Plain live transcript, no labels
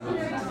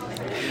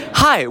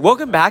Hi,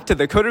 welcome back to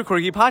the Coder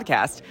Corgi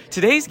podcast.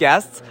 Today's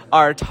guests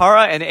are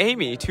Tara and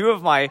Amy, two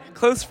of my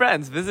close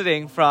friends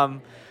visiting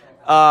from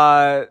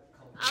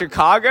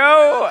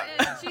Chicago.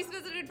 And she's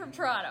visited from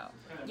Toronto.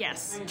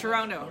 Yes,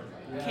 Toronto,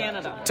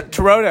 Canada.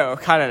 Toronto,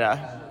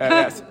 Canada.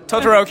 Yes,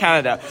 Totoro,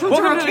 Canada.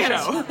 Welcome to the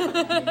show.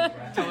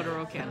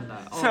 Totoro, Canada.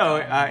 Oh. So,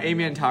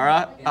 Amy and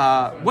Tara,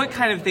 what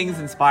kind of things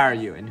inspire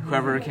you? And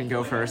whoever can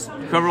go first.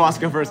 Whoever wants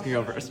to go first can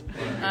go first.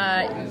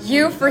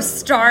 You, for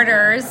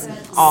starters,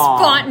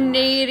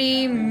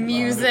 spontaneity,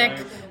 music,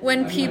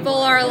 when people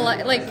are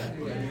like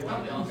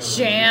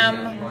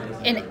jam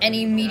in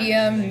any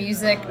medium,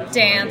 music,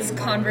 dance,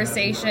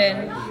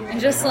 conversation, and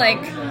just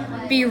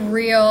be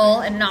real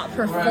and not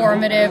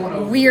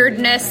performative.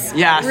 Weirdness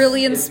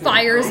really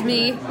inspires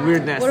me.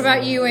 Weirdness. What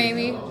about you,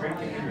 Amy?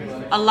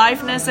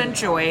 Aliveness and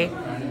joy,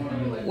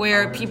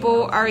 where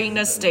people are in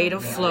a state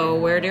of flow,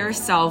 where they're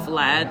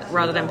self-led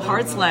rather than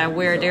parts-led,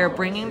 where they're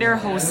bringing their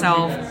whole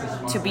self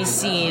to be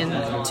seen,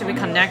 to be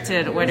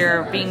connected, where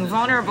they're being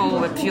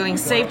vulnerable, feeling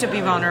safe to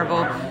be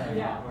vulnerable,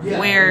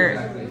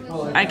 where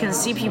I can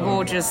see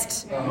people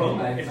just,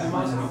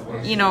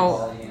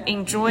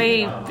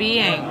 enjoy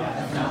being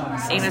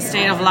in a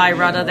state of life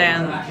rather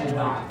than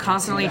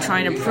constantly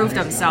trying to prove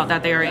themselves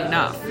that they are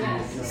enough.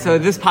 So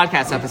this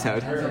podcast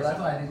episode.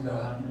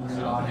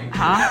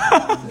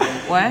 Huh?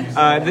 What?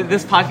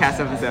 This podcast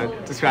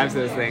episode describes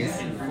those things.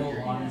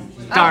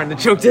 Darn, the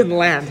joke didn't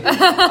land.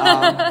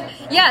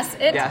 Yes,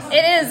 it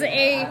is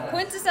a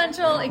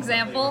quintessential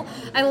example.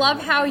 I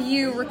love how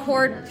you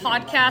record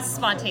podcasts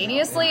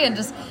spontaneously and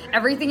just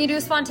everything you do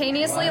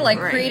spontaneously,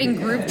 creating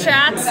group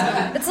chats.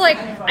 It's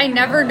I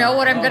never know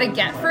what I'm going to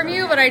get from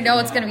you, but I know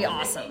it's going to be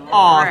awesome.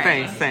 Aw,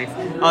 thanks.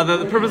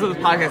 The purpose of the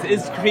podcast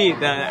is to create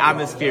the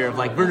atmosphere of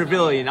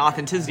vulnerability and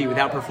authenticity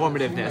without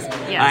performativeness.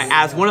 Yes.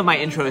 As one of my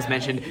intros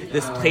mentioned,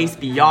 this place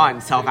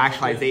beyond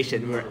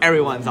self-actualization where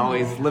everyone's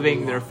always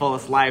living their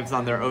fullest lives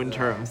on their own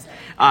terms.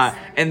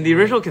 And the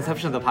original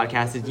conception of the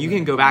podcast is you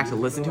can go back to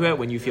listen to it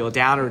when you feel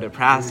down or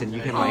depressed, and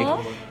you can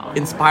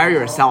inspire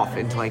yourself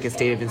into a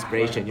state of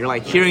inspiration. You're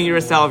hearing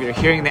yourself, you're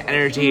hearing the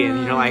energy,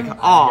 and you're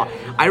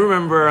I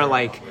remember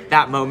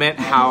that moment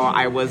how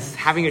I was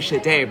having a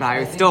shit day, but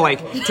I still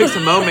took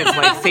some moments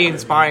to say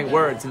inspiring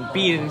words and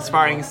be in an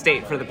inspiring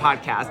state for the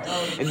podcast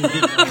and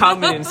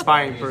become an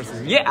inspiring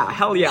person. Yeah,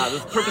 hell yeah. The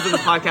purpose of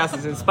this podcast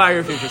is to inspire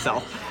your future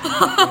self.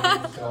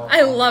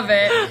 I love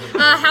it.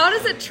 How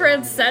does it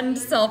transcend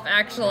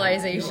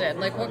self-actualization?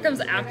 What comes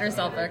after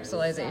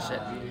self-actualization?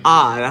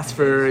 That's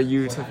for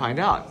you to find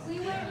out.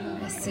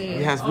 I see.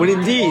 Yes, what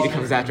indeed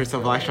comes after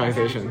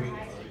self-actualization?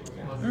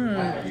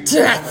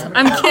 Death.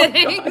 I'm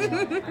kidding.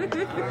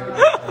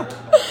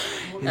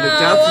 In the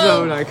death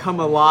zone, I come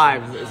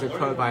alive is a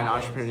quote by an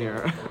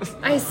entrepreneur.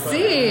 I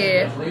see.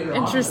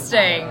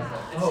 Interesting.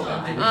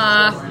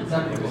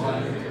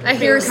 I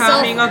hear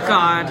Becoming a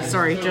god.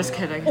 Sorry, just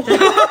kidding. What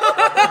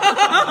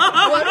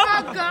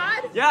about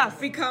God? Yes.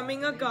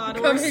 Becoming a god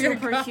or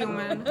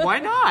superhuman. Why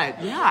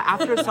not? Yeah,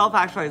 after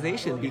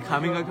self-actualization,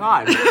 becoming a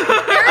god. There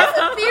is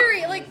a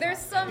theory. There's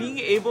some... Being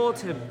able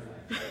to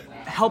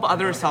help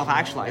others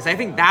self-actualize. I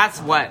think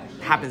that's what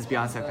happens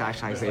beyond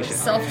self-actualization.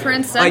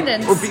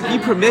 Self-transcendence. Or be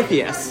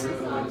Prometheus,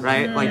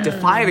 right?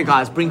 Defy the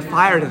gods, bring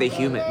fire to the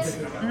humans.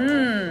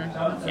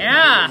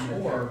 Yeah.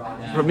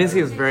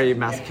 Prometheus has very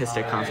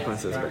masochistic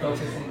consequences.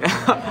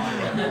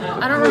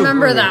 I don't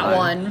remember that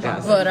one,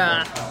 yes. But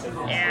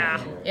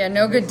yeah,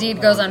 no good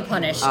deed goes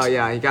unpunished. Oh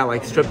yeah, he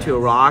got stripped to a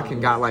rock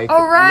and got oh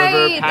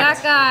right, liver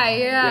that guy,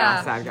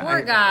 yeah, sad guy.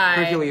 Poor guy.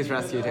 Hercules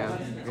rescued him.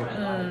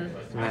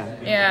 Man.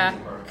 Yeah,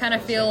 kind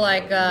of feel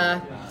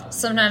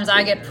sometimes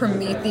I get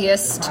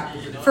Prometheused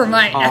for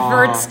my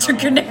efforts to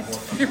connect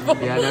people.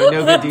 Yeah,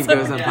 no good deed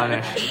goes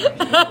unpunished.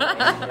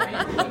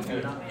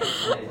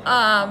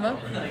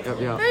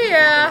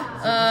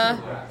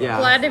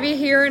 Glad to be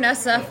here in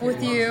SF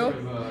with you.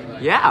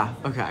 Yeah,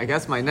 okay, I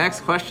guess my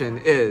next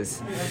question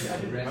is,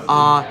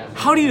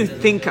 how do you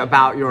think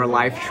about your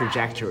life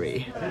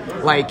trajectory?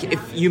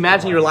 If you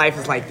imagine your life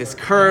is this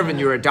curve and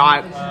you're a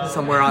dot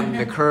somewhere on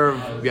the curve,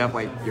 you have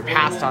your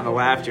past on the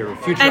left, your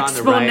future on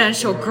the right.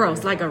 Exponential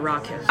growth, like a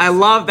rocket. I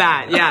love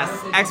that, yes,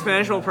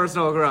 exponential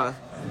personal growth.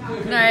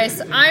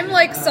 Nice. I'm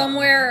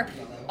somewhere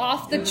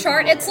off the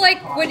chart. It's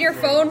when your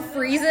phone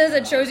freezes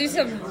and shows you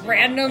some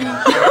random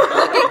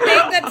looking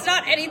thing that's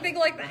not anything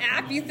like the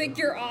app you think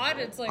you're on.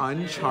 It's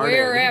Uncharted.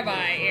 Where am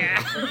I?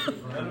 Yeah.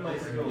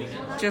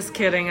 Just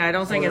kidding. I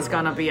don't think it's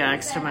gonna be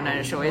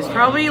exponential. It's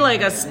probably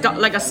a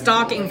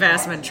stock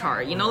investment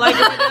chart. A long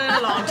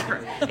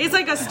term. It's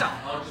a stock.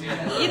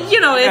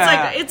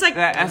 It's like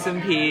the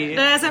S&P.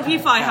 The S&P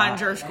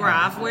 500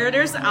 graph where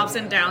there's ups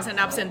and downs and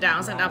ups and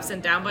downs and ups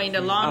and downs, but in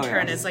the long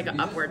term it's an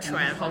upward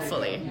trend.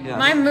 Hopefully. Yes.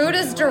 My mood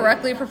is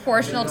directly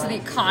proportional to the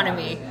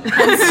economy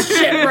and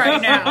shit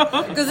right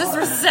now. Because this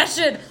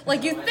recession,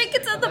 you think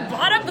it's at the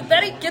bottom, but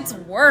then it gets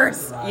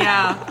worse.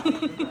 Yeah.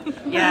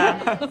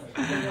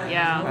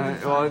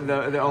 Well,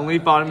 the only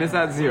bottom is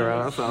at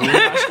zero. So.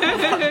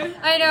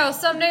 I know.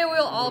 Someday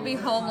we'll all be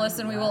homeless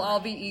and we will all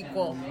be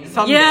equal.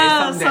 Someday.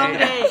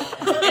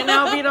 And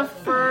I'll be the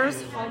first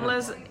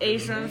first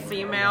Asian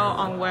female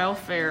on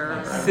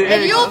welfare.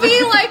 And you'll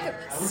be like,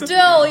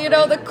 still, you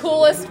know, the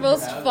coolest,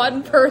 most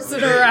fun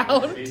person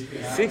around.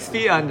 6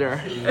 feet under.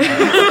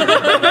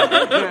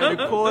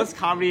 The coolest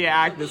comedy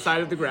act this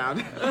side of the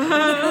ground.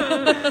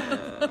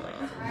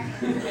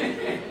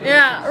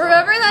 Yeah,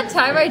 remember that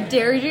time I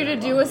dared you to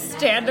do a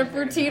stand-up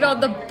routine on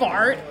the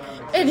BART?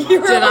 And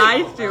you were Did like,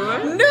 I do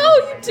it? No,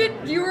 you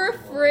didn't. You were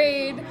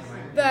afraid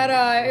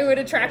that it would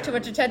attract too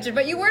much attention,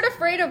 but you weren't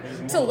afraid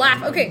to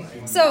laugh. Okay,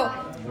 so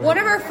one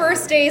of our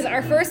first days,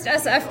 our first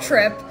SF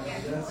trip,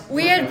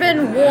 we had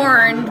been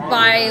warned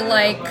by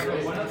like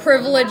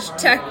privileged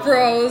tech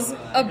bros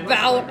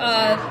about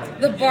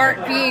the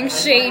BART being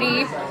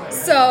shady.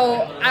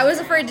 So I was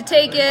afraid to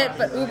take it,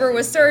 but Uber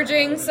was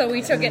surging, so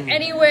we took it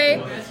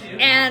anyway.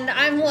 And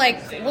I'm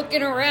like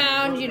looking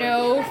around, you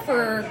know,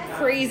 for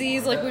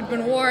crazies like we'd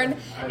been warned.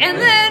 And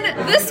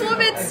then this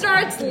woman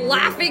starts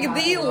laughing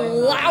the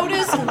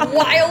loudest,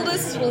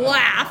 wildest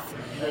laugh.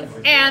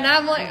 And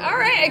I'm like, all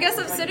right, I guess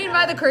I'm sitting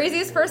by the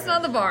craziest person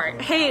on the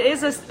BART. Hey,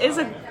 it's a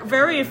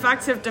very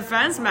effective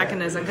defense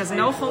mechanism because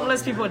no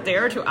homeless people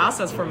dare to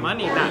ask us for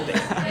money that day.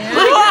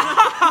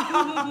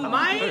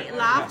 My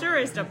laughter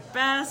is the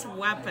best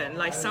weapon,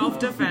 like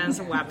self-defense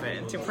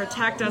weapon to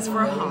protect us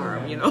from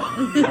harm, you know.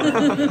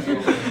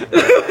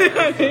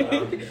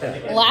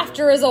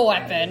 Laughter is a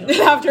weapon.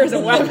 Laughter is a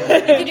weapon.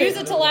 You can use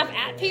it to laugh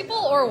at people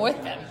or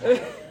with them.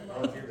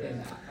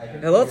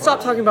 Now let's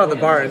stop talking about the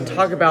bar and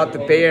talk about the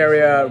Bay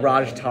Area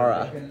Raj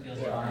Tara.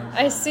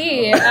 I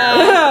see.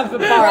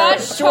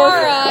 Raj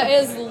Tara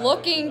is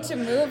looking to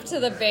move to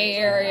the Bay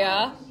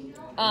Area.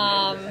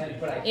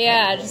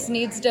 Just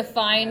needs to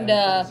find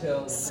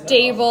a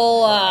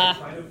stable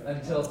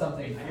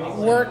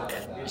work.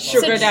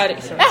 Sugar daddy.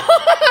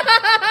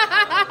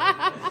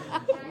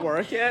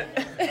 Work it?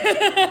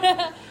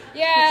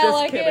 Yeah, Just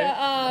like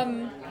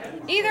kidding.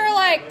 either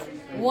like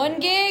one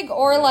gig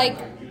or like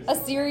a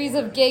series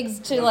of gigs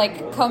to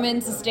like come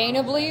in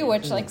sustainably,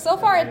 which like so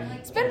far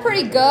it's been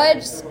pretty good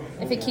just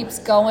if it keeps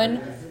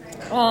going.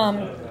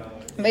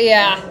 But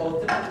yeah.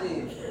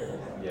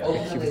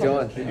 Keep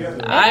going.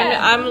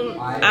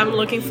 I'm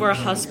looking for a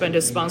husband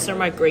to sponsor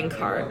my green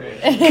card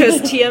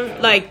because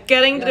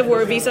getting the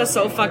work visa is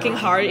so fucking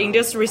hard in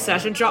this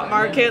recession job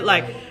market.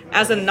 Like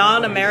as a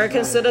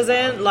non-American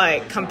citizen,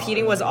 like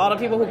competing with all the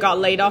people who got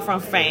laid off from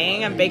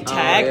FANG and big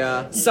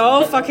tech,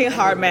 so fucking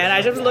hard, man.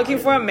 I'm just looking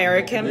for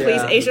American,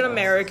 please, Asian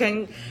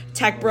American.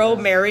 Tech bro,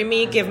 marry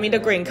me, give me the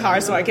green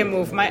card so I can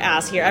move my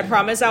ass here. I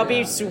promise I'll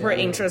be super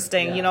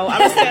interesting. You know,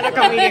 I'm a stand-up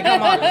comedian,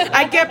 come on.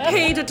 I get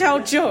paid to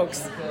tell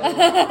jokes.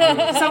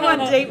 Someone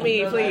date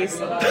me, please.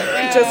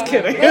 Just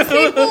kidding. Those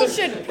people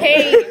should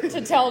pay to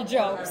tell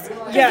jokes.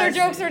 Because their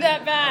jokes are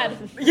that bad.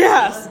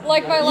 Yes.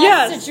 Like my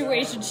last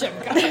situationship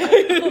guy.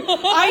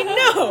 I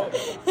know.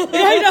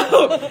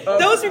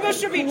 Those people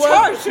should be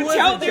charged to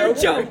tell their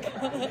joke.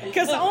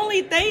 Because only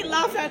they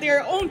laugh at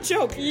their own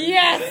joke.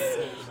 Yes.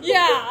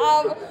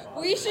 Yeah,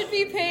 we should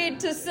be paid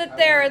to sit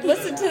there and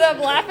listen to them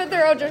laugh at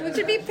their own jokes. We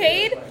should be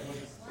paid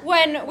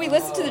when we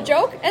listen to the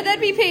joke, and then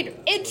be paid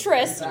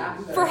interest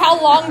for how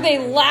long they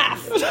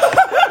laugh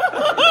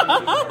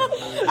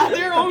at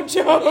their own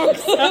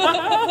jokes.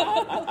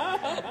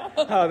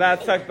 Oh,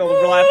 that sucked the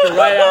laughter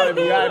right out of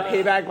me. You gotta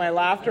pay back my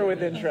laughter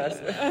with interest.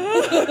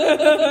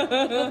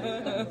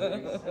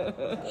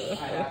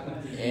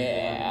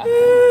 Yeah.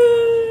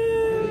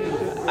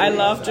 I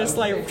love just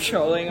like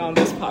trolling on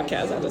this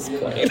podcast at this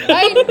point.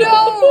 I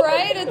know,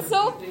 right? It's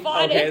so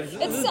fun. Okay,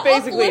 this is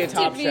basically a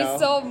top me show.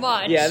 So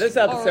much. Yeah, this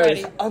episode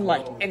already. is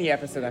unlike any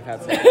episode I've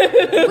had so far.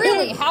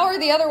 Really? How are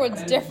the other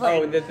ones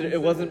different? Oh,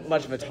 it wasn't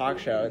much of a talk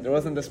show. There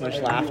wasn't this much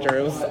laughter.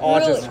 It was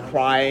all just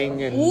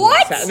crying and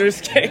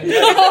sadness. No.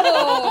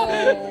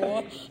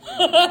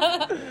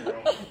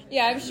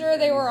 Yeah, I'm sure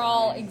they were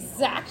all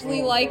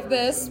exactly like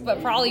this,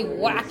 but probably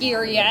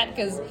wackier yet,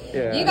 because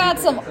you got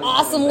some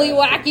awesomely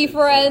wacky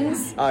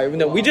friends.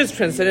 No, we just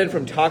transcended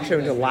from talk show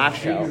into laugh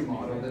show.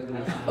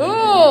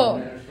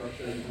 Ooh.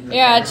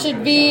 Yeah, it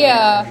should be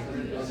a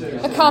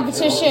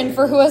competition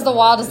for who has the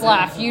wildest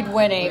laugh. You'd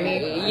win,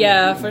 Amy.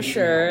 Yeah, for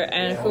sure.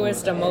 And who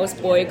is the most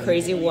boy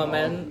crazy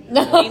woman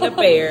in the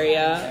Bay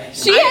Area?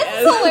 She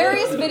has a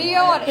hilarious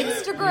video on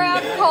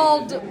Instagram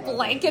called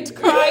Blanket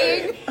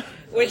Crying.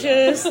 Which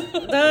is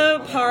the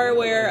part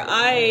where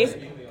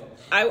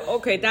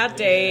that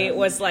day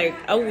was like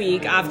a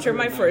week after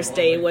my first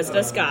date was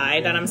this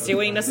guy that I'm still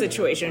in a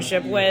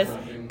situationship with.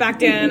 Back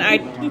then,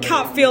 I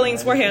caught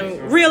feelings for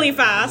him really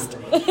fast,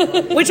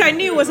 which I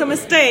knew was a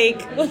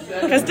mistake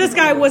because this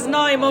guy was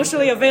not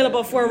emotionally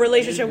available for a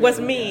relationship with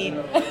me.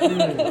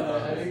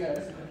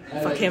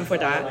 Fuck him for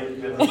that.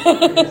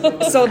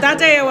 So that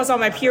day I was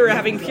on my period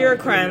having period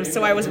cramps,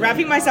 so I was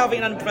wrapping myself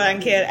in a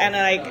blanket and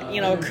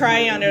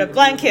crying under the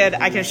blanket.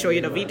 I can show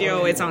you the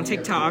video. It's on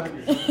TikTok.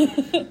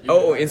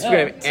 Oh,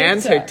 Instagram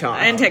and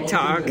TikTok. And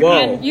TikTok. Whoa.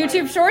 And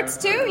YouTube Shorts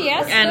too,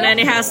 yes. And then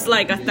it has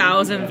like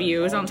 1,000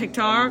 views on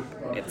TikTok.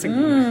 It's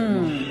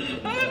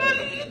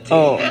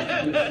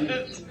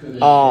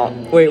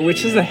wait,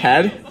 which is the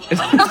head?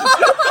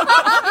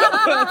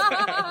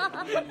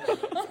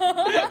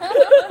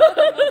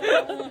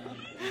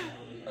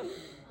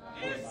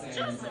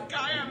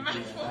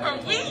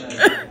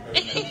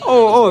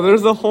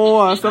 there's the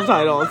whole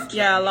subtitles.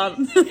 Yeah, a lot.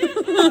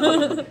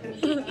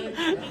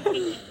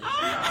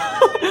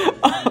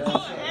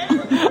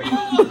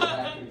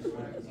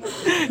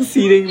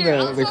 Seeding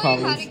I'll the tell you how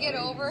comments. to get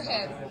over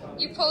him.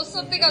 You post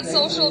something on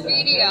social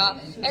media,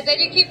 and then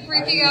you keep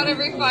freaking out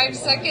every 5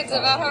 seconds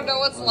about how no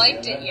one's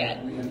liked it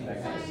yet.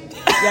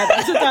 Yeah,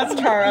 that's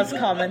Tara's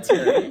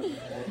commentary.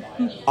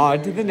 On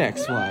to the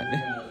next one.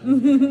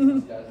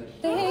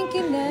 Thank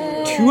you,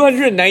 Ned.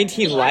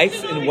 219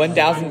 likes and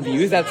 1,000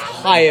 views. That's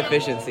high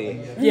efficiency.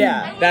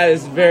 Yeah, That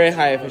is very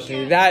high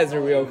efficiency. That is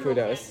a real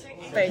kudos.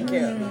 thank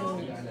you.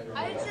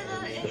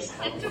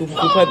 Who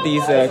put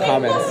these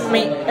comments?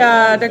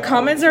 The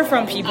comments are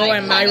from people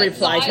and my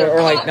reply to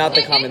Or like not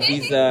the comments,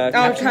 these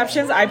captions?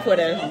 captions I put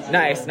in.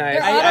 Nice.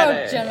 They're I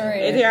added.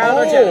 auto-generated. They're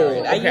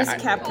auto-generated. I okay. use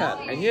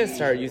CapCut. I need to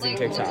start using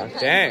TikTok.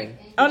 Dang.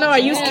 Oh no, I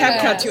use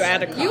CapCut to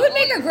add a You would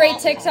make a great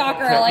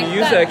TikToker. I like You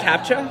use that. a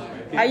CAPTCHA?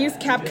 I use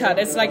CapCut.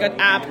 It's like an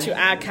app to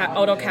add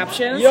auto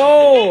captions.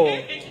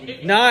 Yo!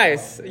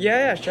 Nice.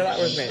 Yeah, share that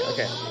with me.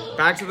 Okay.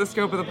 Back to the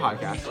scope of the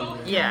podcast.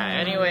 Yeah.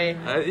 Anyway.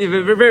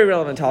 Very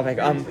relevant topic.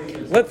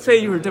 Let's say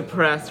you were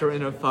depressed or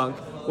in a funk.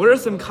 What are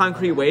some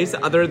concrete ways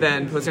other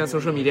than posting on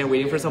social media and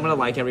waiting for someone to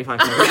like every 5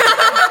 minutes?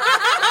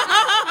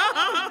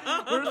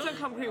 What are some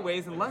concrete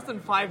ways in less than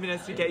 5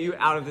 minutes to get you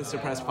out of this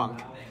depressed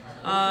funk?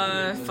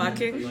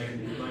 Fucking.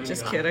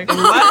 Just kidding. Less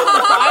than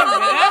 5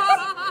 minutes?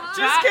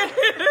 Just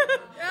kidding.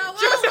 Well,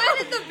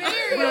 when in the Bay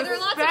Area, there are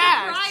lots of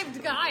deprived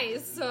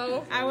guys,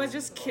 so... I was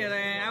just kidding.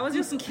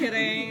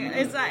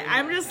 It's like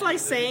I'm just like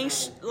saying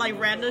like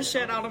random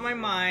shit out of my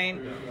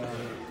mind.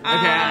 Okay,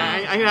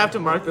 I'm gonna have to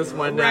mark this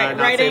one. Not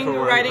safe for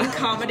work. Writing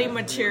comedy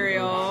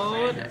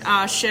material,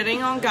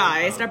 shitting on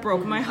guys that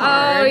broke my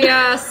heart. Oh,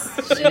 yes.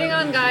 Shitting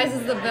on guys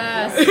is the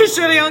best.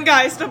 Shitting on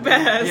guys the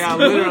best. Yeah,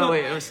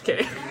 literally. I'm just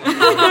kidding.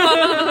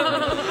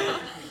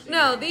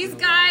 No, these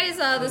guys,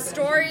 the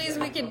stories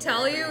we can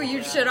tell you,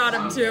 you'd shit on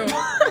them too.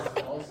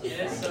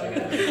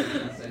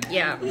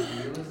 Yeah.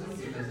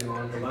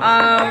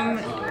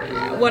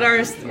 What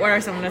are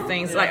some of the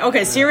things? Like,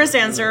 okay, serious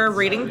answer,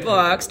 reading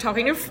books,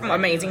 talking to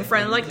amazing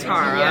friends like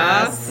Tara.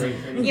 Yes.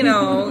 You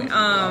know,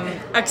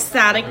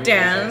 ecstatic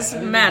dance,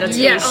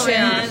 meditation. Yeah, oh,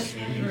 yeah.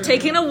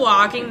 Taking a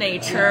walk in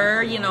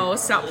nature, you know,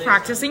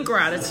 practicing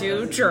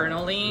gratitude,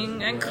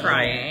 journaling, and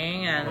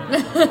crying, and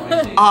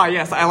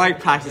Yes, I like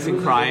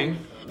practicing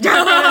crying.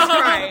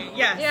 crying.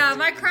 Yes. Yeah,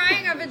 my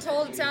crying, I've been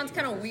told it sounds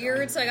kind of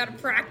weird, so I gotta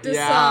practice,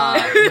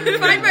 Yeah.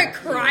 find my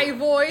cry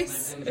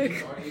voice.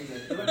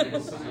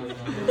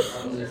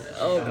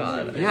 Oh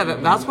god. Yeah,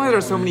 that's why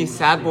there's so many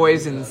sad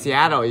boys in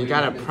Seattle. You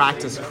gotta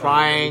practice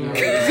crying.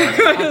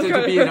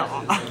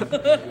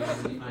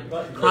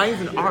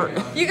 Crying's an art.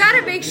 You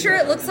gotta make sure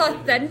it looks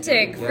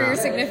authentic for your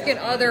significant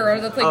other,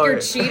 or that's like you're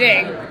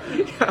cheating.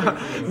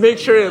 Make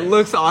sure it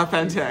looks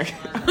authentic.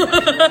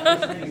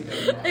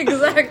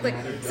 Exactly.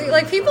 See,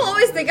 like, people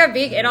always think I'm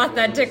being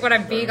inauthentic when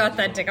I'm being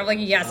authentic. I'm like,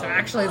 yes, I'm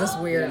actually this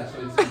weird.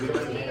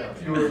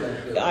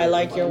 I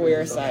like your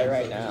weird side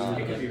right now.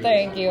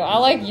 Thank you. I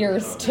like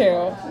yours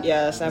too.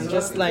 Yes, I'm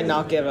just like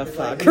not give a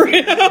fuck.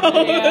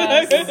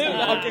 Yes.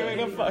 Not giving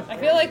a fuck. I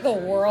feel like the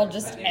world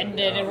just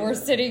ended and we're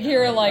sitting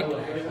here like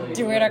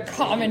doing a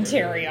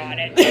commentary on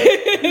it.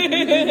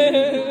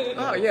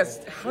 Oh yes,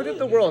 how did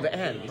the world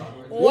end?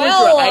 What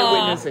Well, was your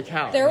eyewitness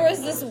account? there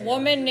was this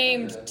woman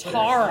named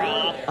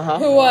Tara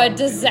who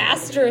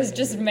disasters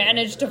just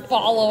managed to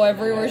follow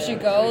everywhere she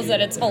goes,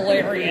 and it's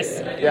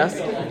hilarious. Yes.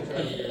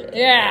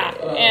 Yeah,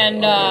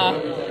 and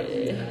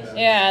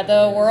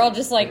the world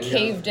just like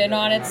caved in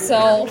on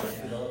itself.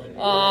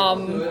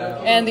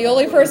 And the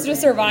only person who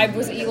survived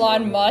was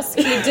Elon Musk.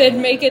 He did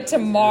make it to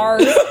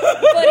Mars,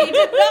 but he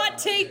did not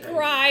take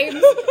crimes,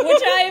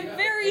 which I am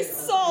very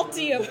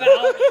salty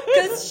about,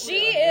 because she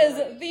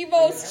is the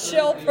most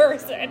chill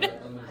person.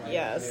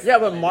 Yes. Yeah,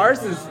 but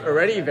Mars is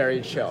already very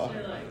chill.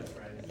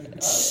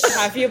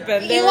 Have you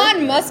been there?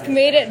 Elon Musk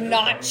made it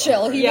not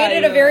chill. He made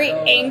it a very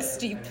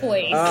angsty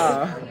place.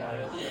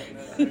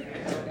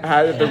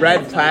 The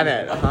red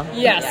planet.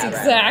 Yes,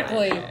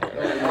 exactly.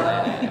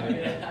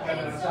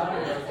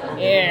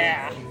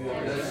 Yeah.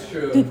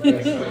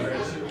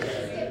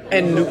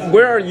 And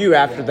where are you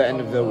after the end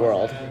of the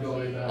world?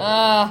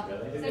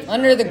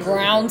 Under the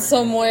ground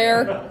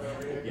somewhere.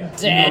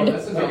 Dead.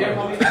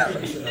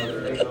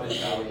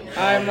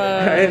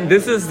 And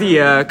this is the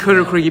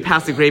Coder Quirky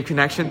past the grave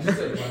connection.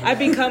 I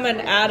become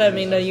an atom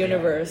in the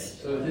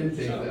universe.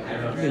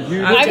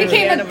 I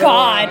became a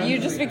god. You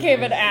just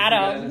became an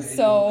atom.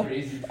 So,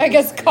 I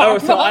guess karma. Oh,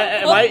 so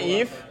am I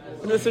Eve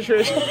in this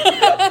situation?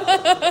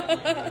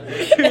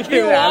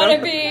 You want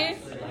to be.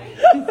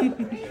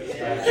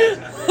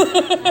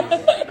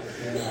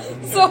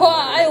 So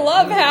I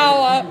love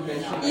how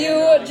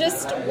you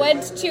just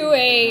went to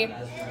a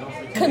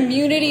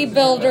community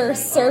builder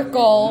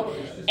circle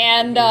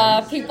and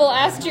people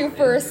asked you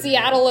for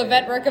Seattle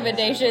event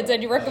recommendations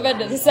and you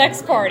recommended the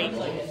sex party.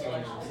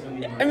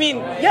 I mean,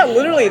 yeah,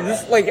 literally,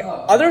 this like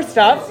other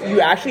stuff you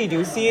actually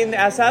do see in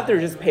SF. They're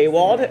just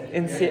paywalled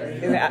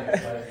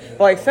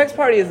But like sex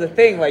party is a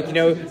thing. Like, you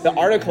know, the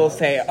articles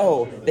say,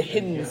 oh, the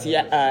hidden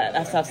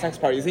SF sex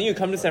parties. Then you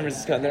come to San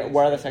Francisco and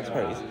where are the sex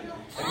parties?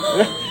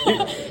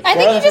 I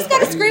think you just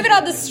gotta scream it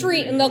on the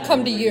street and they'll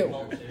come to you.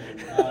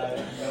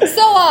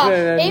 So,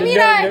 Amy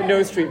and I...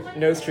 No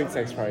street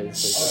sex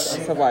parties.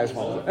 That's the lies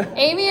one.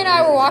 Amy and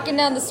I were walking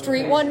down the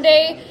street one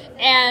day,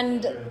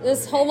 and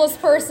this homeless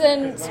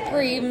person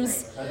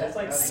screams,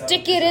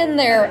 "Stick it in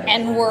there,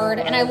 N-word,"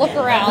 and I look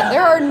around.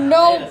 There are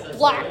no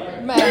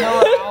black men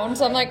around.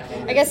 So I'm like,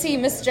 I guess he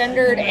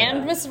misgendered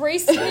and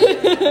misraced me.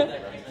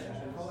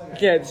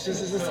 Yeah, it's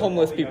just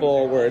homeless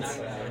people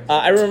words.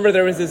 I remember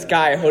there was this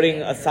guy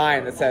holding a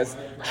sign that says,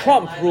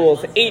 "Trump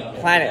rules 8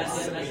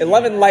 planets,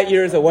 11 light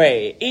years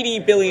away, 80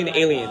 billion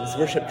aliens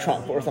worship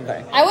Trump," or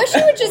something. I wish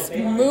he would just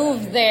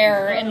move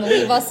there and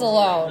leave us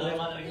alone.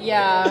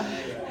 Yeah.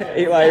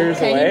 8 light years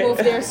away. Can you move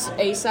there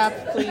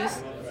ASAP,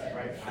 please?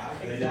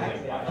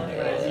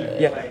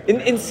 Yeah,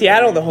 in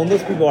Seattle, the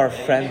homeless people are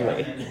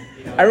friendly.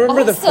 I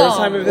remember the first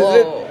time I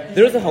visited,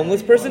 there was a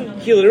homeless person.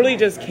 He literally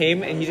just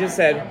came and he just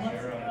said,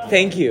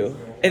 "Thank you."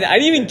 And I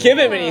didn't even give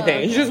him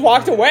anything. He just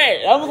walked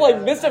away. I was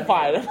like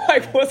mystified. I'm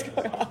like, what's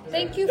going on?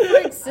 Thank you for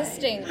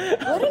existing.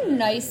 What a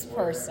nice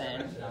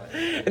person.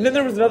 And then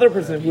there was another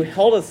person who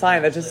held a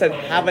sign that just said,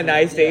 "Have a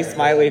nice day,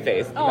 smiley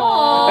face."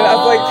 Aww. And I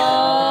was like...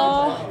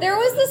 There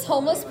was this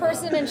homeless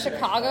person in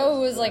Chicago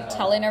who was like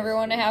telling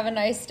everyone to have a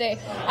nice day.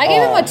 I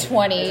gave him a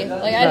 20.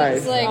 Like, I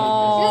was like, he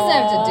doesn't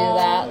have to do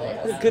that.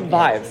 Like, good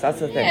vibes, that's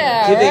the thing.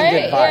 Yeah, Giving right?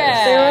 good vibes.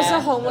 Yeah. There was a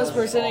homeless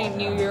person in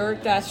New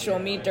York that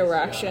showed me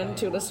direction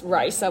to this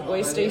right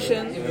subway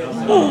station.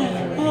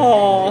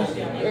 Aww.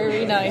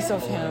 Very nice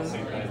of him.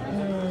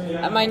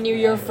 And my New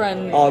York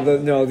friend. Oh,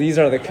 no, these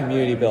are the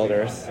community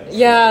builders.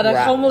 Yeah, the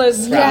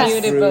homeless Grassroots.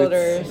 community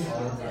builders.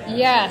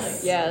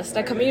 Yes. Yes,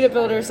 the community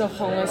builders of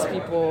homeless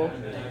people.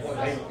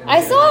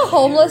 I saw a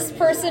homeless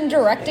person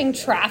directing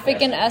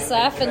traffic in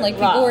SF, and like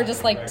people were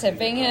just like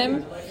tipping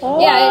him. Oh.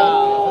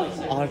 Yeah.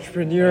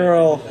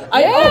 Entrepreneurial.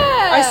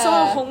 I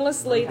saw a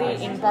homeless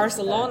lady in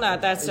Barcelona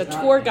that's a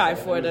tour guide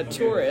for the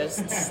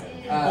tourists.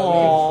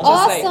 Aww.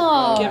 Just Awesome.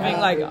 like giving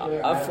like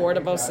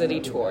affordable city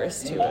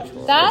tours to the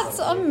tourists. That's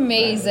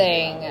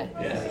amazing.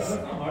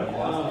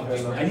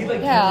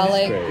 Yeah,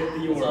 like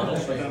you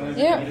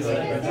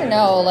never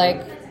know,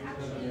 like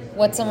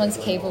what someone's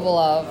capable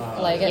of.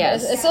 Like,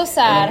 it's so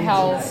sad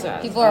how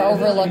people are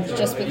overlooked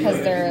just because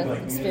they're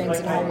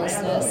experiencing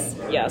homelessness.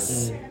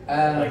 Yes.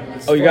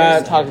 Oh, you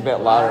gotta talk a bit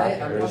louder.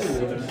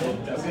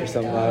 There's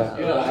some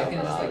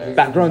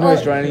background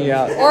noise drowning you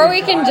out. Or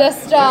we can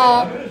just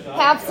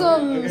have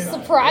some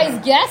surprise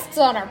guests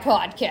on our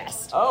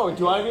podcast. Oh, do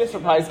you want to be a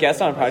surprise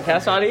guest on a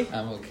podcast, Adi?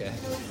 I'm okay.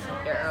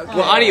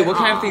 Well, Adi, what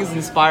kind of things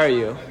inspire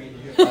you?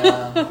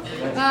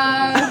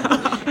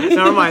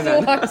 Never mind then.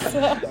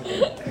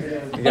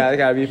 You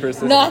gotta be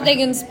persistent.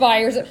 Nothing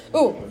inspires it.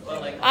 Ooh,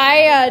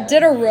 I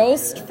did a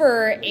roast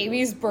for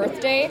Amy's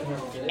birthday,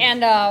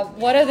 and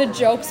one of the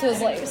jokes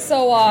was like,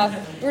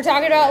 we were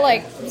talking about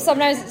like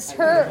sometimes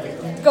her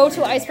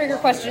go-to icebreaker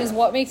question is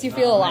what makes you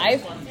feel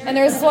alive, and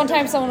there was this one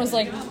time someone was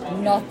like,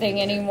 nothing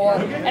anymore,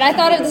 and I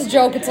thought of this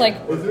joke. It's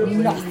like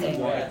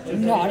nothing,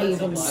 not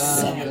even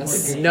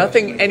sex.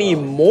 Nothing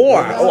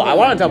anymore. Oh, I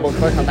want to double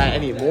click on that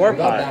anymore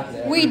part.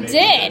 We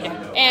did,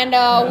 and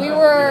we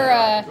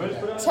were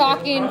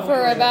talking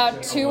for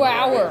about 2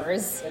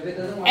 hours,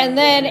 and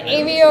then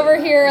Amy over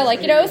here,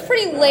 like, you know, it was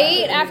pretty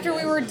late after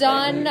we were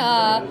done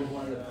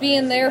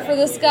being there for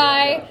this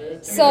guy,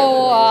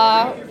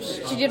 so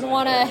she didn't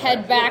want to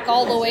head back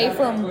all the way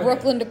from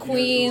Brooklyn to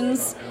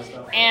Queens,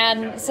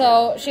 and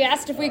so she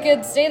asked if we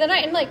could stay the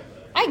night, and like,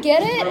 I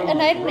get it, a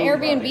night in an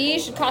Airbnb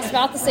should cost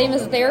about the same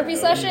as a therapy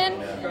session,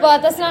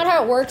 but that's not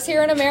how it works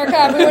here in America.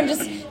 Everyone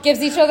just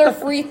gives each other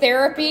free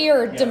therapy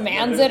or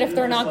demands it if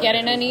they're not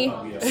getting any,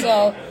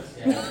 so...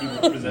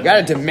 You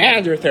gotta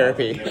demand your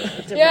therapy.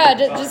 Yeah,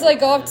 just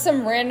like go up to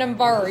some random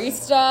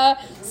barista,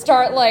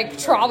 start like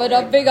trauma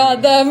dumping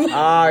on them.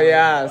 Ah,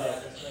 yes.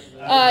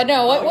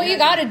 No, what you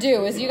gotta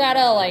do is you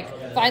gotta like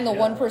find the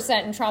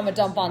 1% and trauma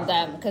dump on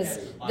them because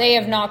they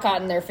have not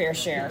gotten their fair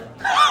share.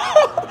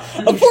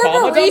 The poor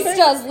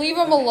baristas, leave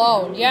them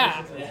alone.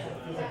 Yeah.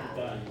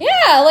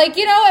 Yeah, like,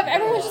 you know, if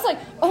everyone's just like,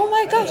 oh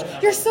my gosh,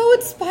 you're so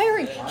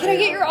inspiring. Can I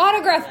get your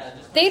autograph?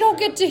 They don't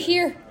get to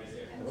hear,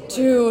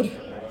 dude.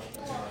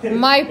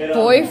 My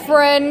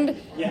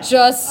boyfriend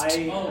just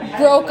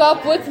broke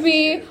up with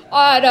me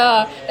on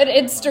an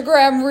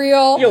Instagram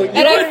reel. Yo, and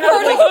I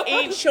have like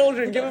 8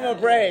 children. Give him a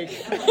break.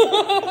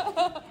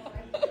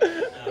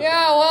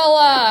 Yeah,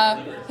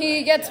 well,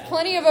 he gets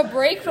plenty of a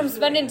break from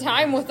spending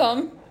time with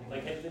them.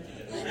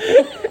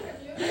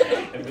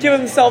 Give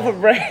himself a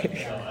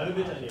break.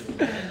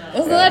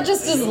 Isn't that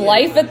just his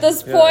life at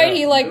this point?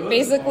 He like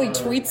basically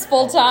tweets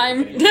full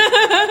time.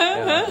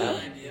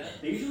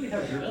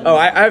 Oh,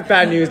 I have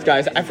bad news,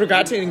 guys. I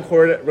forgot to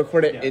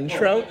record an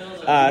intro,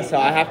 so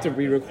I have to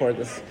re-record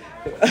this.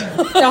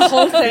 The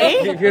whole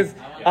thing? Because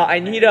I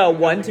need a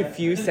one to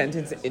few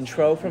sentence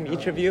intro from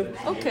each of you.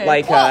 Okay.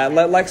 Like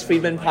Lex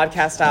Friedman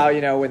podcast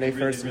style, when they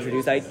first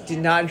introduced. I did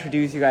not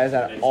introduce you guys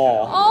at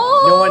all.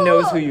 Oh. No one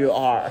knows who you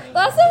are.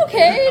 That's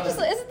okay. Isn't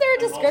there a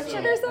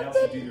description or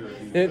something?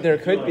 There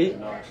could be.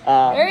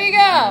 There you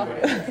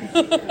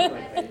go.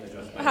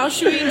 How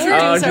should we introduce We're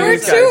ourselves? We're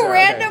guys two are,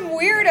 random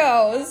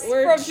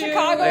weirdos from two-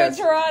 Chicago and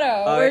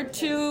Toronto. We're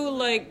two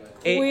like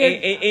weird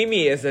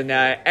Amy is an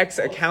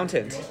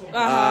ex-accountant.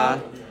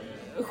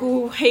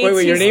 who hates.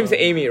 Wait, your his- name's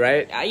Amy,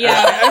 right?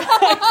 Yeah.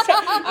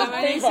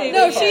 My name's Amy.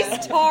 No,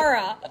 she's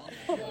Tara.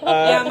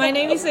 Yeah, my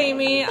name is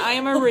Amy. I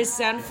am a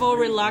resentful,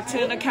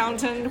 reluctant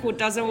accountant who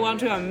doesn't want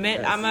to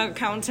admit I'm an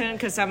accountant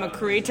because I'm a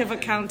creative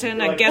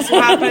accountant. And guess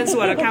what happens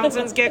when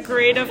accountants get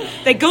creative?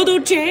 They go to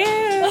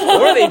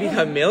jail. Or they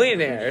become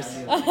millionaires.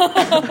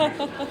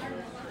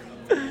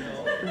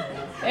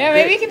 Yeah,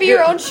 maybe you could be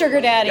your own sugar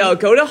daddy. No,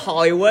 go to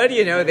Hollywood.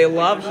 They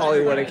love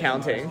Hollywood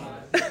accounting.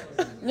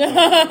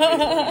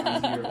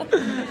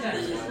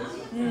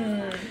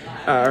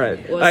 All right.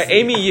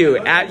 Amy Yu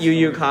at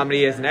UU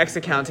Comedy is an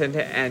ex-accountant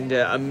and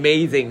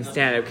amazing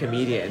stand-up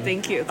comedian.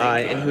 Thank you.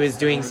 And who is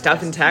doing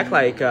stuff in tech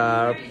like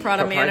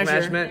product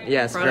management.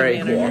 Yes, Product very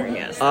manager, cool.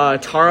 yes.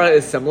 Tara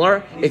is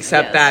similar,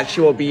 except Yes. that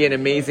she will be an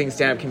amazing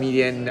stand-up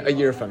comedian a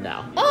year from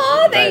now.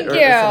 Oh, thank Right, or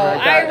you. something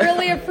like I that.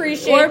 really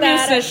appreciate Or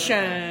that.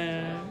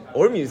 musician.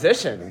 Or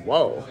musician.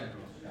 Whoa.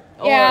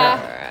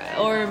 Yeah.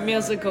 Or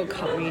musical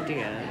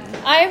comedian.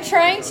 I'm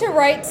trying to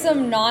write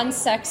some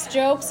non-sex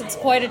jokes. It's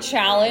quite a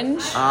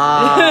challenge.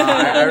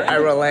 I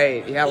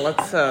relate. Yeah,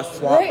 let's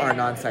swap Right. our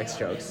non-sex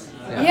jokes.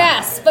 Yeah.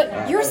 Yes,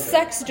 but your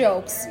sex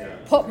jokes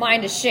put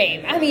mine to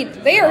shame. I mean,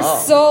 they are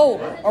so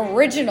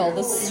original.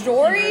 The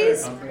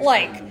stories,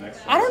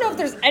 I don't know if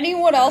there's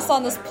anyone else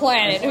on this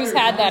planet who's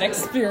had that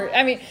experience.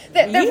 I mean,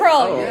 there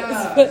probably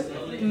is,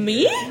 but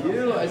Me?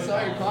 You, I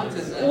saw your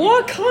content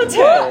What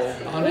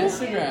content? on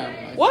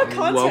Instagram. What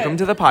content? Welcome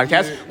to the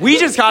podcast. We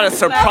just got a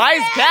surprise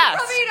guest.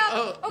 Coming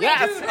up. Okay,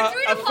 Yes, dude,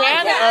 a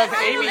fan of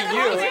Amy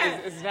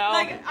Yu is now.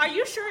 Are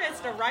you sure it's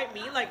the right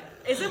me?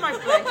 Is it my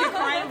blanket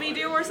crime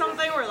video or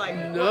something? Or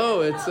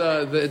No,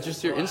 it's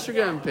just your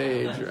Instagram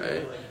page,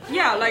 right?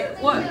 yeah,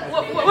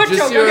 what Just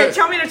joke? your- Okay,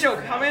 tell me the joke.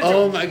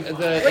 Oh my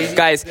god.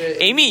 Guys,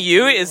 Amy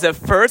Yu is the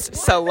first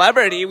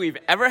celebrity we've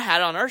ever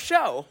had on our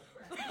show.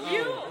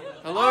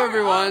 Hello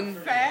everyone.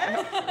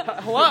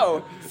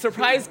 Hello,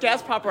 surprise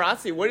guest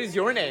paparazzi. What is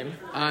your name?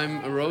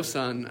 I'm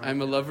Rosan.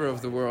 I'm a lover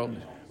of the world.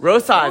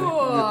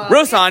 Rosan.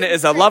 Rosan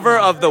is a lover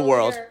of the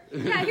world.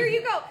 Yeah, here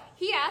you go.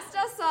 He asked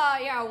us,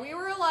 we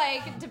were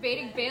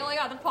debating bailing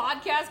on the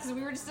podcast because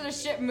we were just in a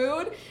shit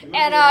mood.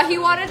 And he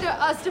wanted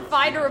us to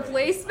find a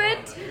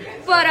replacement.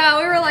 But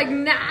we were like,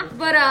 nah.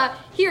 But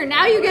here,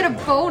 now you get a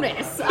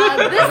bonus. This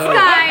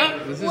guy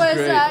This is was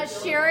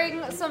great.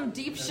 sharing some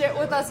deep shit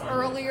with us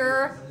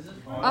earlier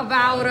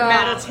about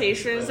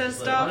Meditations and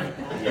stuff.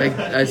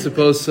 I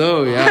suppose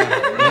so, yeah.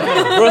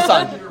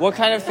 Rosan, what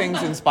kind of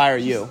things inspire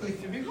you?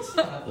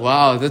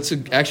 Wow, that's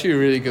actually a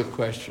really good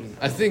question.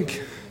 I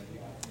think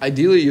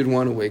ideally you'd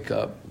want to wake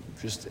up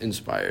just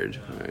inspired,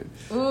 right?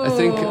 I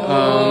think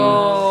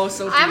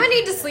So I'm gonna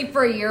need to sleep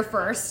for a year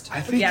first.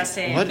 I think Yeah,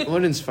 same.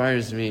 what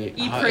inspires me.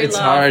 pray, It's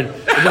love. hard.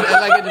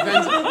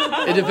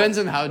 It depends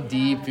on how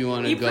deep you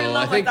want to go.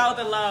 I think, without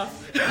the love.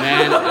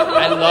 man,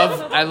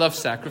 I love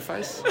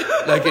sacrifice.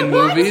 Like in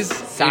movies,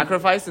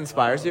 Sacrifice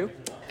inspires you?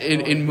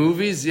 in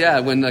movies, yeah,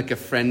 when a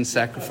friend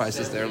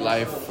sacrifices their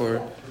life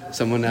for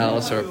someone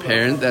else or a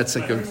parent, that's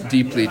a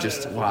deeply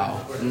just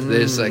wow.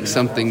 There's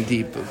something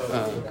deep.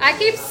 I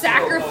keep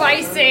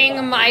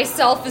sacrificing my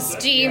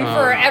self-esteem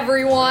for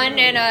everyone,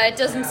 and it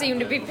doesn't seem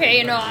to be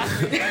paying off.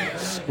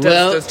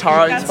 Does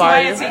Tara That's why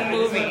inspire it's you? in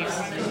movies.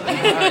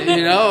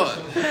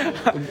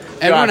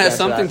 Everyone has that's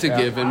something right,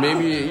 to give, and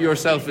maybe your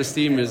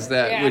self-esteem is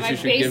that Yeah, which my you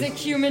should basic give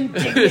human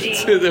dignity.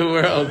 to the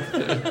world.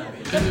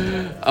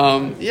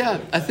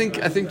 I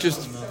think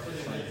just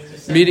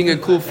meeting a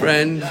cool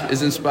friend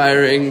is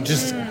inspiring.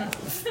 Just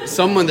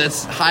someone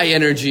that's high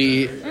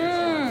energy,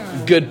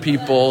 good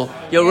people.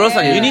 Yo,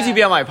 Rosan, you need to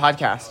be on my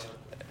podcast.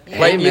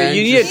 Hey, You man,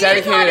 need a just-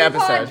 dedicated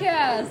episode.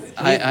 Podcast.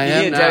 I You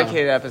am need a now.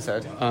 dedicated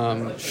episode.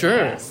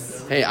 Sure.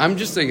 Hey, I'm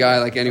just a guy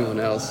like anyone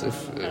else.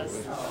 If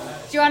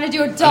Do you want to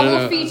do a know.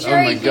 double feature?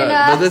 Oh my You God.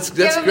 can, But that's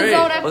give him great. his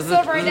own What's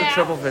episode the right now.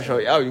 triple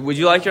official? Oh, would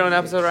you like your own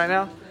episode right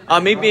now?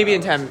 Maybe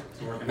in 10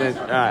 minutes.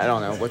 I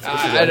don't know. What's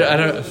I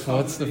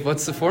don't.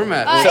 What's the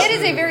format? It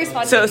is a very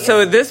spontaneous.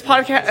 So this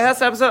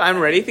podcast episode, I'm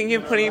already thinking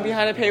of putting it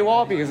behind a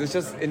paywall because it's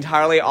just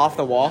entirely off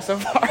the wall so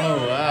far.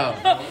 Oh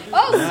wow.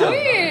 Oh,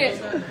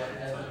 sweet.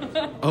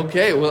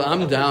 Okay, well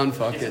I'm down.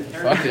 Fuck it.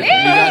 You got it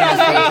Yeah.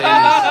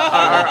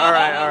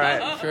 spontaneous. All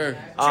right. Sure.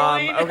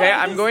 Okay,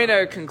 I'm going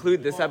to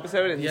conclude this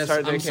episode and Yes,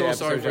 start a I'm dedicated so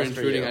sorry episode for just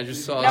intruding. you. I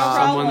just saw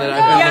problem. someone that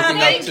No, I've been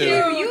looking thank up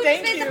you. to. You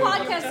Thank made the you.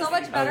 podcast so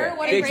much better.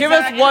 What a Okay, great give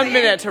us time. 1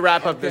 minute to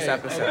wrap up this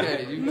episode.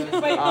 Okay, you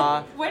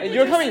got When did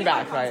You're you coming see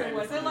back, my right? concert?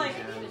 Was it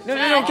like No,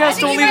 I guys,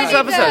 think don't you leave this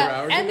guys need to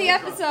episode. End the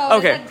episode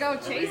Okay. and then go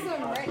chase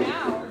them right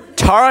now.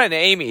 Tara and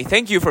Amy,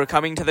 thank you for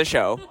coming to the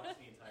show.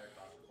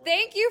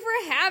 Thank you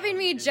for having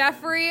me,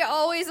 Jeffrey.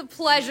 Always a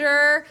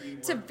pleasure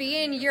to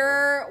be in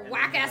your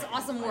whack-ass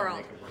awesome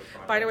world.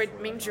 By the way,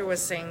 Mingju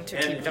was saying to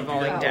keep the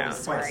volume down.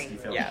 Sorry.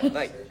 Yeah,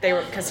 like they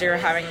were, because they were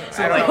having,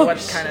 I don't know what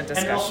kind of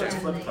discussion.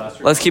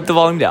 Let's keep the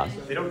volume down.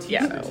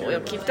 Yeah, we'll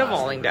keep the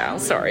volume down.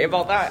 Sorry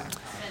about that.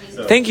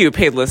 Thank you,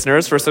 paid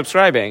listeners, for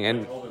subscribing,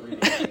 and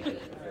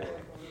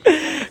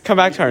come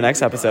back to our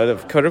next episode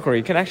of Coder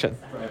Corey Connection.